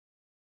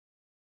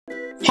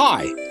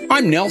Hi,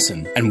 I'm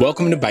Nelson and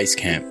welcome to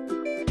Basecamp.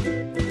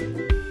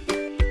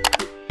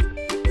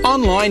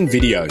 Online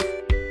video.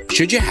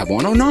 Should you have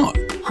one or not?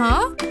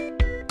 Huh?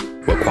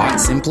 Well, quite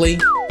simply,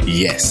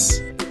 yes.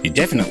 You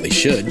definitely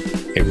should.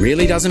 It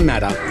really doesn't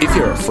matter if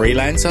you're a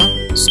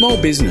freelancer, small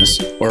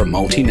business, or a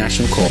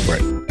multinational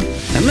corporate.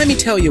 And let me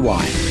tell you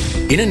why.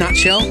 In a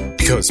nutshell,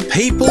 because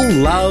people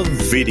love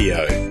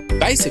video.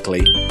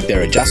 Basically,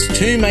 there are just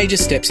two major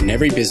steps in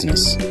every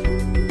business: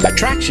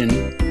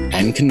 attraction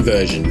and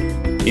conversion.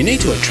 You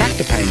need to attract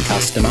a paying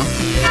customer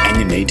and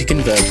you need to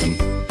convert them.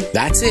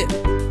 That's it.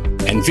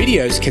 And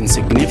videos can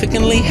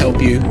significantly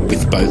help you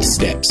with both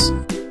steps.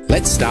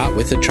 Let's start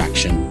with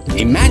attraction.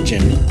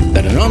 Imagine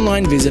that an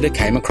online visitor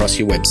came across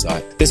your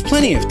website. There's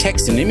plenty of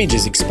text and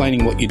images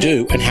explaining what you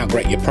do and how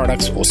great your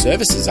products or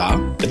services are,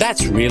 but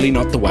that's really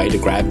not the way to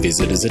grab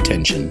visitors'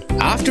 attention.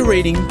 After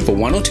reading for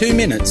 1 or 2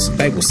 minutes,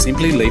 they will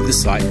simply leave the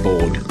site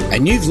bored,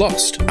 and you've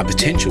lost a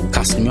potential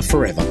customer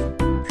forever.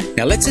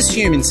 Now let's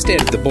assume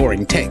instead of the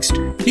boring text,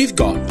 you've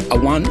got a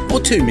 1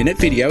 or 2 minute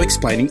video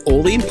explaining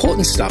all the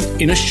important stuff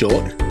in a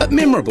short but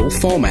memorable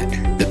format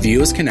that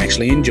viewers can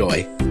actually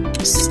enjoy.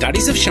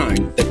 Studies have shown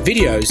that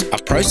videos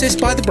are processed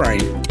by the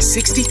brain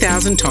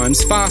 60,000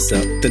 times faster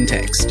than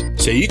text.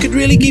 So you could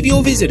really give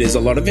your visitors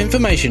a lot of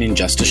information in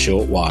just a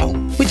short while,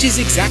 which is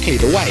exactly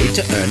the way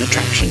to earn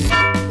attraction.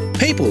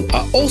 People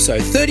are also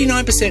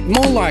 39%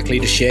 more likely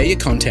to share your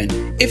content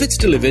if it's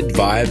delivered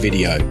via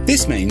video.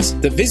 This means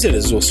that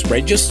visitors will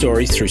spread your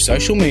story through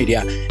social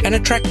media and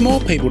attract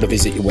more people to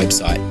visit your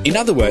website. In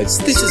other words,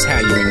 this is how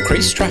you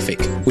increase traffic,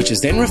 which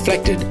is then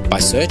reflected by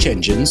search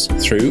engines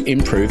through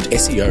improved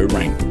SEO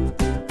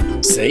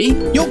rank. See,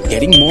 you're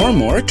getting more and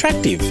more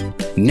attractive.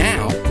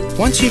 Now,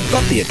 once you've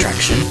got the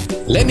attraction,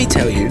 let me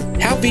tell you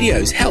how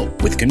videos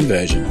help with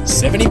conversion.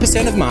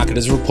 70% of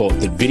marketers report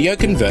that video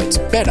converts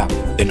better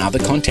than other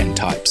content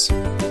types.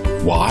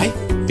 Why?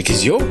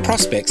 Because your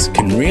prospects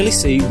can really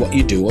see what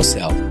you do or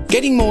sell.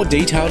 Getting more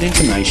detailed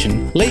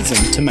information leads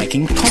them to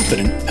making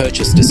confident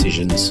purchase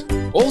decisions.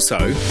 Also,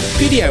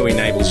 video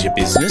enables your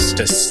business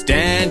to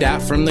stand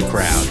out from the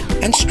crowd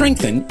and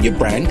strengthen your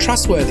brand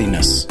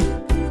trustworthiness.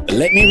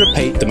 Let me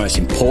repeat the most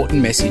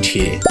important message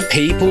here.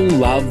 People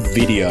love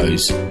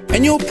videos,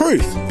 and you're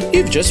proof.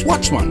 You've just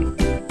watched one,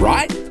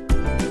 right?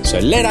 So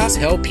let us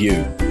help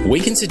you. We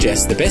can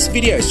suggest the best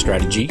video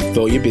strategy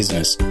for your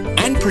business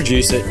and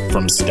produce it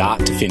from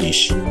start to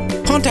finish.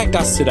 Contact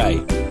us today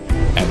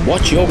and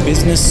watch your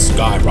business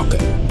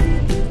skyrocket.